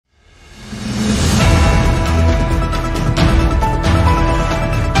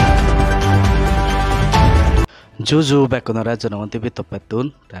Juju bekonora jonongonti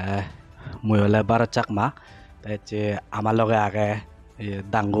bitopetun ta muyole Dhan Chakma ta je amaloge age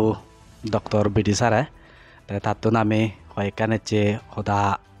Dangu Dr bidisare ta tatun ami hoikane je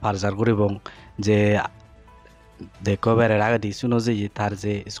hoda parjar guribong je deko berer age di suno je tar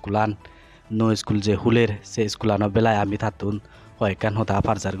je skulan no school je huler se skulano belai ami tatun hoikan hoda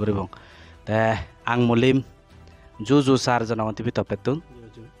parjar guribong ta ang mulim Juju sar jonongonti bitopetun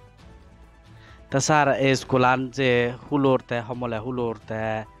ta sar e skulan je hulurte homole hulurte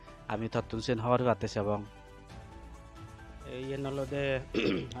আমি তত্তুন সেন হওয়ার গাতে এবং ইয়েনলদে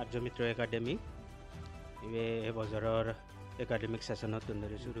Arjyomitro Academy ইবে এবছৰৰ academic সেশনত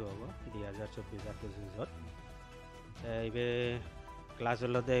ধৰি শুৰু হ'ব 2024-25 ইবে class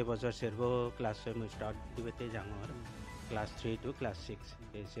হলদে এবছৰ সেৰবো class মই স্টাৰ্ট দিবেতে জাঙৰ ক্লাস 3 টু ক্লাস 6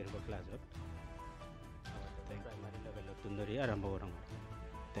 এই সেৰবো ক্লাসত প্ৰাইমাৰি লেভেলত ধৰি আৰম্ভ কৰম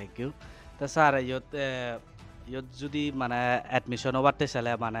থ্যাংক ইউ তা স্যার ইয়ত যদি মানে এডমিশন ওভারতে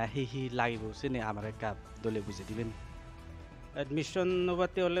চালে মানে হি লাগিব চিনি আমার কাপ দলে বুঝে দিবেন এডমিশন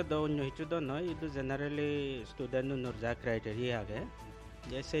ওভারতে হলে দ অন্য কিছু দ নয় ಇದು জেনারেলি স্টুডেন্ট নুর যা ক্রাইটেরিয়া আগে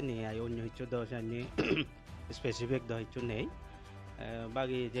জেসে নি আই অন্য কিছু দ জানি স্পেসিফিক দ কিছু নেই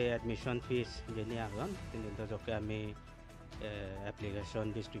বাকি যে এডমিশন ফিস যেনি আগন তিনি দ জকে আমি অ্যাপ্লিকেশন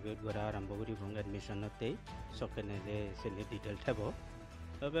ডিস্ট্রিবিউট করা আরম্ভ করি এবং এডমিশনতে সকেনে যে সেনি ডিটেল থাকব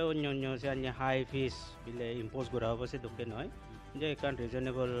তবে অন্য অন্য যে হাই ফিস বিলে ইম্পোজ করা হব সে দুঃখে নয় যে কারণ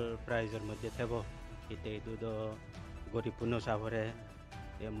রিজনেবল প্রাইজের মধ্যে থাকব এতে দুধ গরিব অনুসাফরে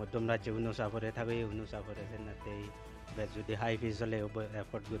মধ্যম রাজ্য অনুসাফরে থাকে অনুসাফরে সেনাতে যদি হাই ফিস হলে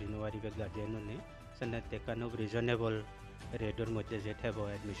এফোর্ড করি নোৱাৰিবে গার্জিয়ান নে সেনাতে কানো রিজনেবল রেটর মধ্যে যে থাকব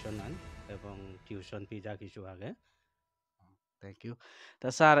এডমিশন আন এবং টিউশন ফি যা কিছু আগে থ্যাংক ইউ তা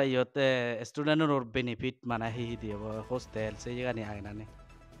স্যার ইয়তে স্টুডেন্টর বেনিফিট মানে হি দিব হোস্টেল সেই জায়গা নি আগে না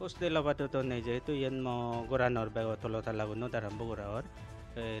হোস্টেল আপাতত নেই যেহেতু ইয়ান গোরানোর বেগতলতা লাগুনো আরম্ভ করার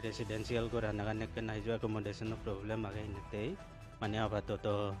রেসিডেন্সিয়াল গোরানা কানে নাই যে অ্যাকোমোডেশনের প্রবলেম আগে নেই মানে আপাতত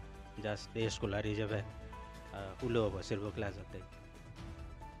জাস্ট ডে স্কলার হিসেবে হুলো বছর ক্লাসতে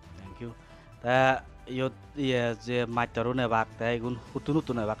থ্যাংক ইউ তা ইয়ত ইয়ে যে মাইতরু নেবাক তাই গুণ হুতুন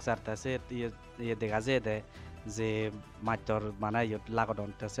হুতুন নেবাক স্যার তাছে ইয়ে দেখা যায় দে যে মাইতর মানে ইয়ত লাগন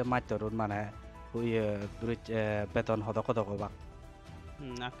তাছে মাইতরুন মানে ইয়ে বেতন হদক হদক বাক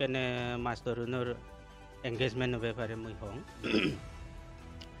আকেনে মাষ্টৰুনৰ এংগেজমেন্ট ব্যাপারে মই হং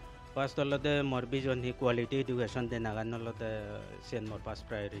ফার্স্ট হলদে মোর বিজন হি কোয়ালিটি এডুকেশন দে নাগানলদে সেন মোর ফার্স্ট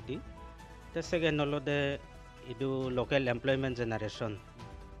প্রায়োরিটি তে সেকেন্ড হলদে ইদু লোকাল এমপ্লয়মেন্ট জেনারেশন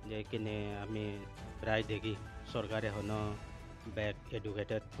যে কিনে আমি প্রায় দেখি সরকারে হন ব্যাক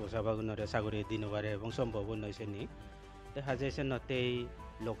এডুকেটেড পোষাবাগুনরে চাকরি দিন পারে এবং সম্ভব নইছে নি দেখা যাইছে নতেই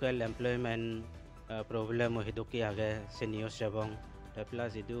লোকাল এমপ্লয়মেন্ট প্রবলেম হিদুকি আগে সিনিয়র এবং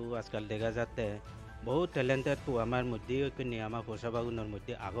প্লাস ইদু আজকাল দেখা যাতে বহুত ট্যালেন্টেড আমার মধ্যে কিনে আমার পোষাবাগুনের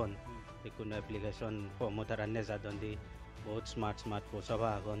মধ্যে আগন কোনো এপ্লিকেশন ফর্ম তারান্নে যাদন দি বহুত স্মার্ট পোষাবা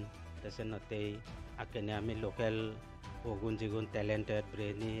আগন তাছে নতেই আকেনে আমি লোকাল অগুণ যিগুণ ট্যালেন্টেড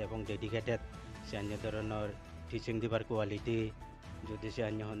ব্রেনি এবং ডেডিকেটেড সে ধরনের টিচিং দিবার কোয়ালিটি যদি সে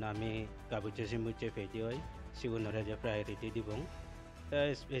হন আমি কাবুচে সিমুচে ফেদি হয় সিগুণরে যে প্রায়োরিটি দিব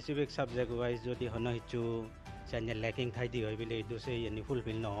স্পেসিফিক সাবজেক্ট ওয়াইজ যদি হন হিচু সে লেকিং থাই দি হয় বলে এইটো সে এনে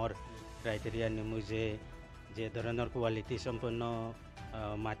ফুলফিল নহর ক্রাইটেরিয়া নিমু যে ধরনের কোয়ালিটি সম্পন্ন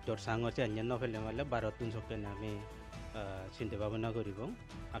মাত্র সাং আছে অন্য নফেলে মানে 12 সকেনে আমি চিন্তা ভাবনা করব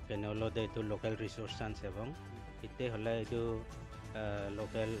আকেনে হলদে এইটো লোকাল রিসোর্স চান্স এবং ইতে হলে এইটো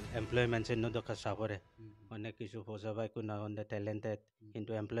লোকাল এমপ্লয়মেন্ট সে নদকা সাবরে অনেক কিছু পোষাবাই কোনো ট্যালেন্টেড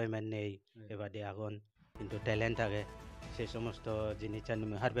কিন্তু এমপ্লয়মেন্ট নেই এবারে আগন কিন্তু ট্যালেন্ট আগে সেই সমস্ত জিনিস আমি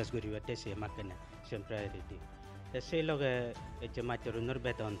হারভেস্ট করিবাতে সে মাকেনে সেম প্রায়োরিটি সেই লগে এই যে মাতরুনের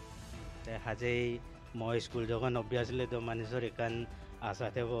বেতন হাজেই মই স্কুল যখন অভ্যাসলে তো মানুষের এখান আশা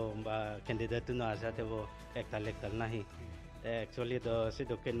থাকব বা ক্যান্ডিডেট আশা থাকব একতাল নাহি একচুয়ালি তো সে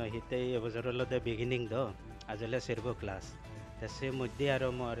দক্ষিণ নহিতে এবছর হলতে বিগিনিং তো আজলে সেরব ক্লাস সে মধ্যে আর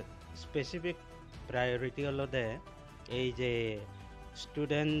মোর স্পেসিফিক প্রায়োরিটি হলতে এই যে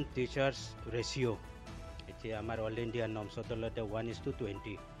স্টুডেন্ট টিচার্স রেশিও এটি আমার অল ইন্ডিয়া নমসত হলতে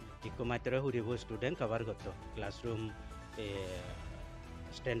 1:20 ইকো মাত্র হুরিব স্টুডেন্ট কভার করত ক্লাসরুম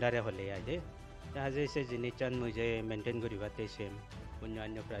স্ট্যান্ডার্ডে হলে আইদে তাহাজে সে জিনিসটান মুই যে মেনটেন করিবাতে সেম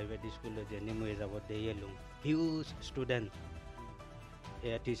অন্য প্রাইভেট স্কুলে যেনি মুই যাব দিয়ে লুম হিউজ স্টুডেন্ট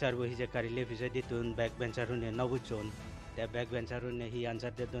টিচার বহি যে কারিলে ফিসে দিতুন ব্যাক বেঞ্চারুনে নবুজন তে ব্যাক বেঞ্চারুনে হি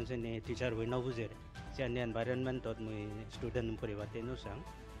আনসার দে দন সেনে টিচার বহি নবুজের সেনে এনভায়রনমেন্টত মুই স্টুডেন্ট পরিবাতে নুসাং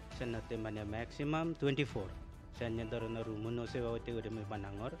সেনাতে মানে ম্যাক্সিমাম 24 সেনে ধরনের রুমনো সেবা হইতে করে মুই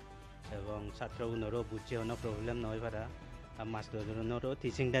বানাঙর এবং ছাত্র উনরও বুঝে অন্য প্রবলেম নয় পারা master no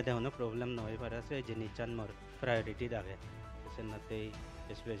teaching that no problem no para se jenichan mor priority dage senate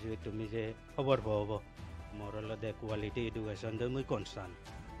especially to me je khobor bobo moral de quality education de muy concern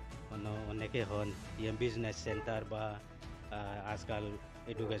ono oneke hon yem business center ba আজকাল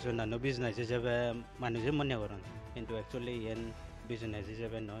education নানো business হিসাবে মানুষে মনে করেন কিন্তু actually N business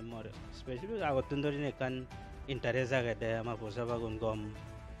হিসাবে নয় মোর specially আগত ধরে এখান ইন্টারেস্ট আগে দেয় আমার পোষা বাগুন গম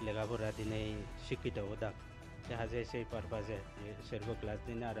লেখাপড়া দিনে শিক্ষিত ওদাক দেখা যায় সেই পারপাজে সেরব ক্লাস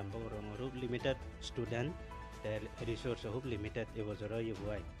দিনে আরম্ভ করম খুব লিমিটেড স্টুডেন্ট রিসোর্স খুব লিমিটেড এবছর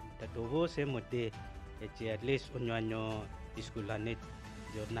ইবুয়াই তা তবুও সে মধ্যে এটলিস্ট অন্যান্য স্কুলানিত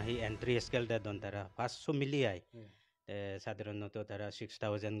যত নাহি এন্ট্রি স্কেল দেন তারা 500 মিলিয়ায় সাধারণত তারা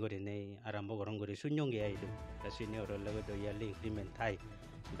 6000 করে নেই আরম্ভ করম করে শূন্যঙ্গে আইলো সিনিয়র লগে তো ইয়ারলি ইনক্রিমেন্ট থাই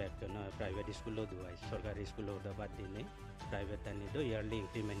বেতন প্রাইভেট স্কুলও দুয়াই সরকারি স্কুলও বাদ দিনে প্রাইভেট তানি তো ইয়ারলি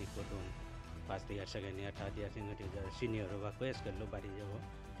ইনক্রিমেন্ট করুন first year second year third year senior বা কো স্কেলও বাড়ি যাব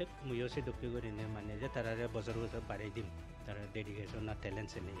ঠিক মুইও সে দুঃখী করে নে মানে যে তারা বছর বছর বাড়াই দিম তারা ডেডিকেশন আর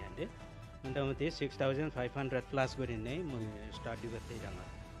ট্যালেন্ট নেই আনতে মোটামুটি 6500 প্লাস করে নেই মুই স্টার্ট করতে জানা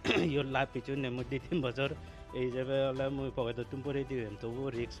ইয়োর লাভ পিছু নে মুই 2-3 বছর এই হিসাবে হলে মুই পকেটত তুম পরে দিম তবু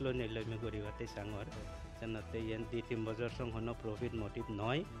রিক্স লো নেই আমি গরিবাতে সাঙর জানাতে ইয়ান 2-3 বছর সংহন প্রফিট মোটিভ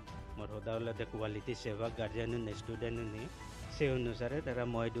নয় মোর সদা হলে দে কোয়ালিটি সেবা গার্জিয়ান নে স্টুডেন্ট নে সে অনুসারে তারা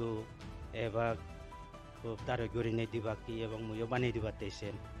মইদু এবার খুব তার গড়ি নেই দিবা কি এবং মুইও বানিয়ে দিবা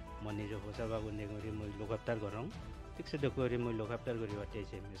তেছেন মই নিজ পোষা বাগুনে করি মুই লোকাপ্তার করং ঠিক সে দেখি মুই লোকাপ্তার করিবা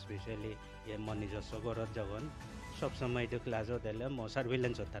তেছেন স্পেশালি ইয়ে মই নিজস্ব ঘরত যখন সব সময় তো ক্লাসও দিলে মো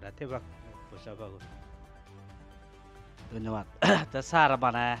সার্ভিলেন্সত তারা থেবা পোষা বাগুন ধন্যবাদ তা স্যার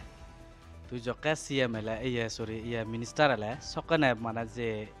মানে তুই যকে সিএমএলএ সরি মিনিস্টার এলে সকনে মানে যে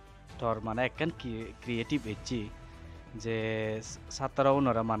তোর মানে একখান ক্রিয়েটিভ এজি যে ছাত্র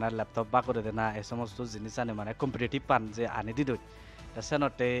উনরা মানে ল্যাপটপ বা করে দে না এই সমস্ত জিনিস আনে মানে কম্পিটিটিভ পান যে আনি দি তা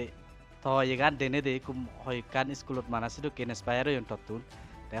সেনতে তো এগান দেনে দে হয়কান স্কুলত মানে সেটা কেন ইন্সপায়ার হইন ততুন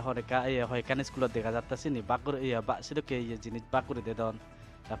তে হয়কান স্কুলত দেখা যাচ্ছে নি বা করে সেটা কে জিনিস বা করে দে দন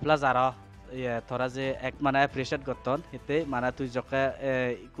তা প্লাস আর তোরা যে এক মানে এপ্রিসিয়েট করতন হেতে মানে তুই যকে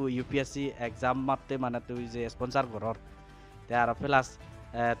ইউপিএসসি এক্সাম মারতে মানে তুই যে স্পন্সর করর তে আর প্লাস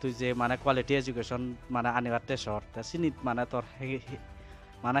তুই যে মানে কোয়ালিটি এডুকেশন মানে আনিবারতে শর্ট তা সিনিত মানে তোর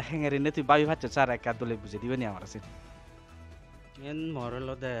মানে হেঙেরিনে তুই বাবি ভাচ্ছ স্যার একা দলে বুঝে দিবে নি আমার আছে এন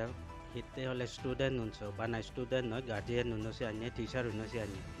মরলদে হিতে হলে স্টুডেন্ট উনছ বানা স্টুডেন্ট নয় গার্জিয়ান উনছে আনি টিচার উনছে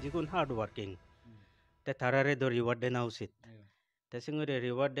আনি যিকোন হার্ড ওয়ার্কিং তে তারারে দ রিওয়ার্ড দেনা উচিত তে সিঙরে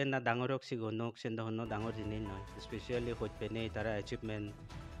রিওয়ার্ড দেনা ডাঙরক সিগনক সেন্দ হন ডাঙর জিনিস নয় স্পেশালি হইত পেনে তারা অ্যাচিভমেন্ট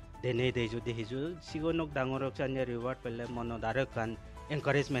দেনে দে যদি হিজু সিগনক ডাঙরক চানিয়া রিওয়ার্ড পেলে মন দারক কান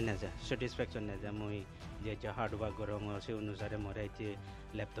এনকারেজমেন্ট আছে স্যাটিসফ্যাকশন আছে মুই যে হার্ড ওয়ার্ক করং সে অনুসারে মরে যে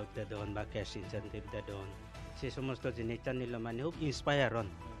ল্যাপটপ দে দন বা ক্যাশ ইনসেন্টিভ দে দন সে সমস্ত জিনিস জানিলে মানে খুব ইন্সপায়ার হন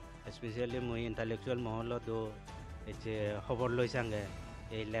স্পেশালি মুই ইন্টালেকচুয়াল মহল দো যে খবর লৈ চাঙ্গে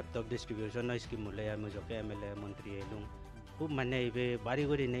এই ল্যাপটপ ডিস্ট্রিবিউশন স্কিম মুলে আমি যকে এমএলএ মন্ত্রী এলুং খুব মানে এইবে বাড়ি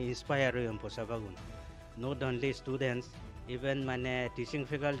করে নে ইন্সপায়ার হইম পোষা বাগুন নট অনলি স্টুডেন্টস ইভেন মানে টিচিং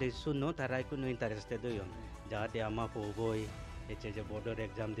ফ্যাকাল্টি শুনো তারা কোনো ইন্টারেস্টেড হইম যাতে আমার পড়বই এতে যে বোর্ডের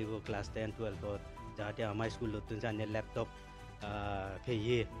এক্সাম দিব ক্লাস 10-12 যাতে আমার স্কুলত জানে ল্যাপটপ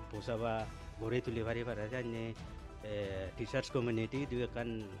খেয়ে পোষাবা গড়ে তুলি পারি পারা জানে টিচার্স কমিউনিটি দুই কান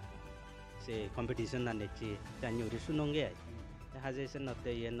সে কম্পিটিশন আনেছি জানি ওরি শুনঙ্গে হাজেছে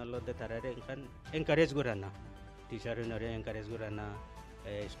নতে ইয়ে নলদে তারারে এখান এনকারেজ করানা টিচার নরে এনকারেজ করানা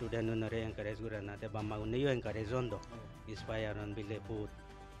স্টুডেন্ট নরে এনকারেজ করানা তে বাম্মা উনিও এনকারেজ হন্দ ইন্সপায়ার হন বিলে পুত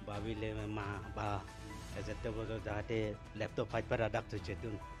বা বিলে মা বা এজেতে বজো যাতে ল্যাপটপ ফাইট পারা ডাক্তার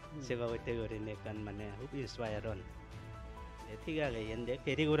চেতুন সেবা হইতে করে নে কান মানে খুব ইন্সপায়ার হন ঠিক আছে এন্ডে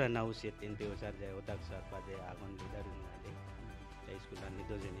কেরি করানা উচিত কিন্তু স্যার যে ওদাক স্যার বাদে আগুন লিডার নালে স্কুল আনি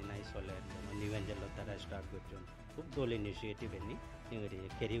দোজনি নাই চলে নিবেঞ্জেল তারা স্টার্ট করছেন খুব দল ইনিশিয়েটিভ এনি ইংরে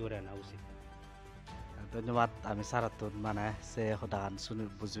কেরি করানা উচিত ধন্যবাদ আমি সারাতুন মানে সে সদান শুনি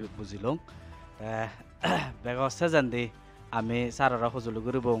বুঝিলং বেগছে জানি আমি সাররা সজুলু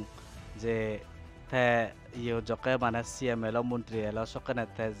করিবং যে তে ইয়ে যকে মানে সিএমএল মন্ত্রী এল সকেনে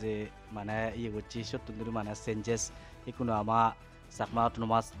তে যে মানে ইয়ে করছি সত্যি মানে চেঞ্জেস কোনো আমার চাকমা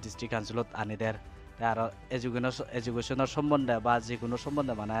অটোনমাস ডিস্ট্রিক্ট কাউন্সিলত আনি দের আর এডুকেশনের সম্বন্ধে বা যিকোনো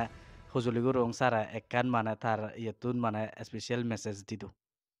সম্বন্ধে মানে সজুলি করুং সারা একখান মানে তার ইয়েতুন মানে স্পেশাল মেসেজ দিদু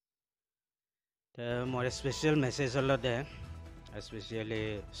মোর স্পেশাল মেসেজ হল দে specially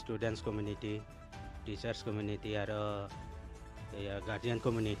students community teachers community আর গার্জিয়ান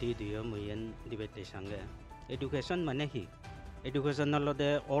কমিউনিটি দিও মুইন দিবেতে সঙ্গে এডুকেশন মানে কি education hall they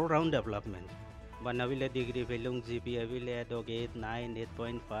all round development বানাবিলে degree পেলুং GPA বিলে 8, 9,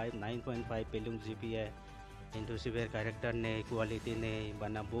 8.5, 9.5 পেলুং জিপিএ ইনক্লুসিভের ক্যারেক্টার নেই কোয়ালিটি নেই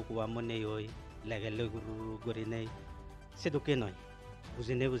বানা বুক ওয়ামো নেই হই লেগেলে গুরু গরি নেই সেদুকে নয়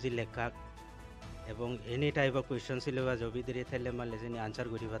বুঝিনে বুঝি লেখা এবং any type of question syllabus জবি দিয়ে থাকলে মালে যেন আনসার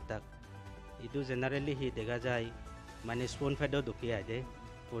করি পারতাক ইদু জেনারেলি হি দেখা যায় মানে স্পুন ফেডও দুখিয়া দে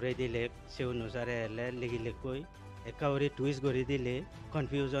করে দিলে সে অনুসারে এলে লিখিলে কই একাউরি টুইস্ট করে দিলে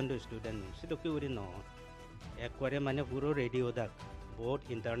কনফিউজন টু স্টুডেন্ট সেদুকে উড়ি ন একবারে মানে পুরো ready হোদাক both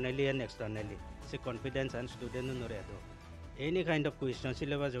internally and externally se confidence and student no redo any kind of question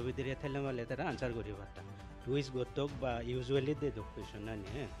syllabus jobi dire thele male tara answer kori patta twist gotok ba usually de do question na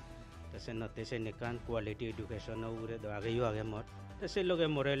ne tase note se nekan quality education no ure do age yo age mor tase loge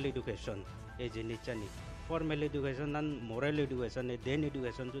moral education e jini chani formal education and moral education e then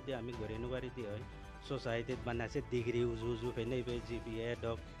education jodi ami gore no bari di hoy society banase degree uzu fene be gpa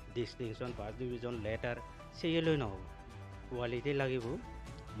doc distinction first division letter se yelo no quality লাগিব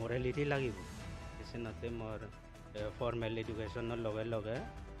morality লাগিব এসে নতে মোর formal education লগে লগে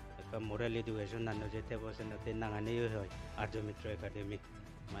একটা moral education নানো যেতে বসে নতে নাঙানি হয় আর্যমিত্র একাডেমি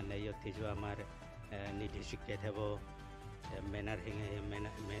মানে ইয়তি যে আমার নীতি শিক্ষা দেব ম্যানার হেঙে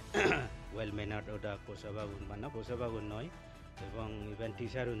ওয়েল ম্যানার্ড ওটা পোষাবাগুন মানে পোষাবাগুন নয় এবং ইভেন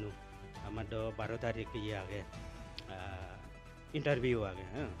টিচারও নু আমার 12 তারিখ ইয়ে আগে ইন্টারভিউ আগে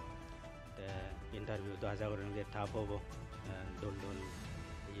হ্যাঁ ইন্টারভিউ তো আশা করেন যে থাপ হবো dol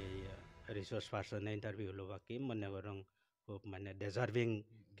resource person interview lo baki mane gorong hope mane deserving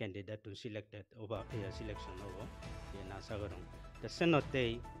candidate to selected oba selection obo ye nasa gorong the senote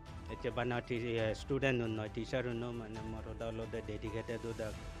eche banati student no teacher no mane moro dalo the dedicated to the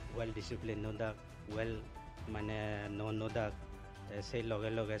well disciplined no the well mane no the sei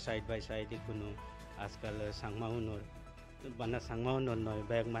loge side by side kuno আজকাল সাংমা হুনর বানা সাংমা হুনর নয়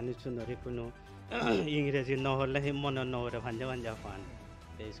bag মানুষ নরে কোনো ইংরেজি নহলে হি মন নহরে ভাঞ্জা ভাঞ্জা পান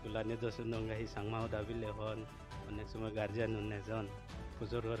এই স্কুলানে দোসু নঙ্গাহি সাংমাও দাবিলে হন অনেক সময় গার্জিয়ান নেজন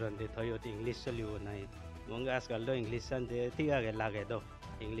ফুজোর গরন দে থয়ত ইংলিশ চলিব নাই মঙ্গা আজকাল তো ইংলিশ সান দে ঠিক আগে লাগে তো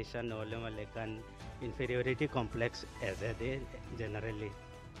ইংলিশ সান নহলে মালে কান inferiority complex as a De generally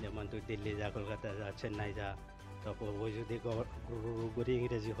যেমন তুই দিল্লি যা কলকাতা যা চেন্নাই যা তখন ওই যদি গুড়ি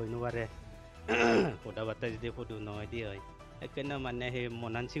ইংরেজি হই নোৱাৰে কথা বার্তা যদি সুদু নহয় দি হয় একেনা মানে সেই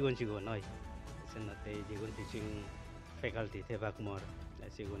মনান চিগুন চিগুন হয় senate jigun teaching faculty thebak mor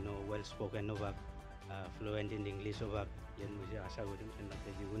siguno well spoken obak fluent in english obak yen muje asha gorim senate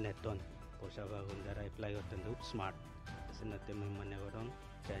jigun eton posaba gundara apply hoten smart senate mane gorong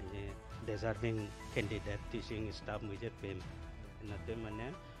jane deserving candidate teaching staff muje pem senate mane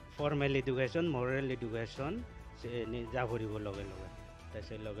formal education moral education se ni jaboribo loge loge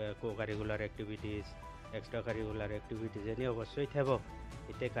tase loge co curricular activities extra curricular activities any অবশ্যই থাকব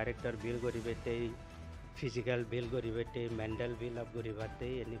এতে character বিল করিবেতে physical বিল করিবেতে mental বিল up করিবাতে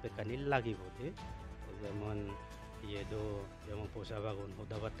any বেকানি লাগিব দে যেমন ইয়ে দো যেমন পোষাবাগুন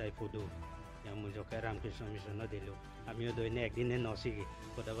হোদাবাত্তাই ফুদু যেমন জকে Ramakrishna mission দিল আমিও দৈনে একদিনে নসিকি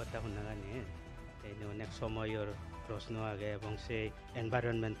হোদাবাত্তা শুনা গানি এই অনেক সময়র প্রশ্ন আগে এবং সেই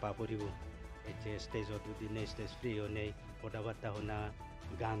এনভায়রনমেন্ট পাপরিব এই যে স্টেজত দুদিনে স্টেজ ফ্রিও নেই হোদাবাত্তা শুনা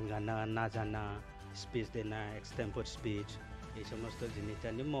গান গানা না জানা স্পিচ দেনা এক্সটেম্পোর স্পিচ এই সমস্ত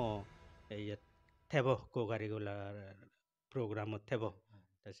জিনিসটানি মো এই থেব কো কারিকুলার প্রোগ্রামত থেব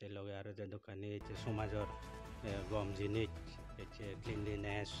তাছে লগে আর যে দোকানে যে সমাজর গম জিনিস যে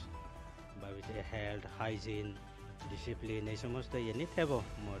ক্লিনলিনেস বা হেলথ হাইজিন ডিসিপ্লিন এই সমস্ত এনি থেব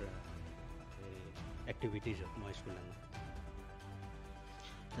মোর অ্যাক্টিভিটিজ মই স্কুলে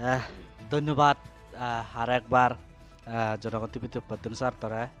ধন্যবাদ আর একবার জনগণ টিভিতে পদ্ম স্যার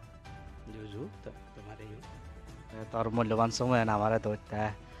তোরা জুজু তোমারে তোর মূল্যবান সময় না আমারে তো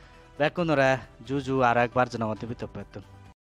বেকুনরে জুজু আর একবার জনগণ টিভিতে পদ্ম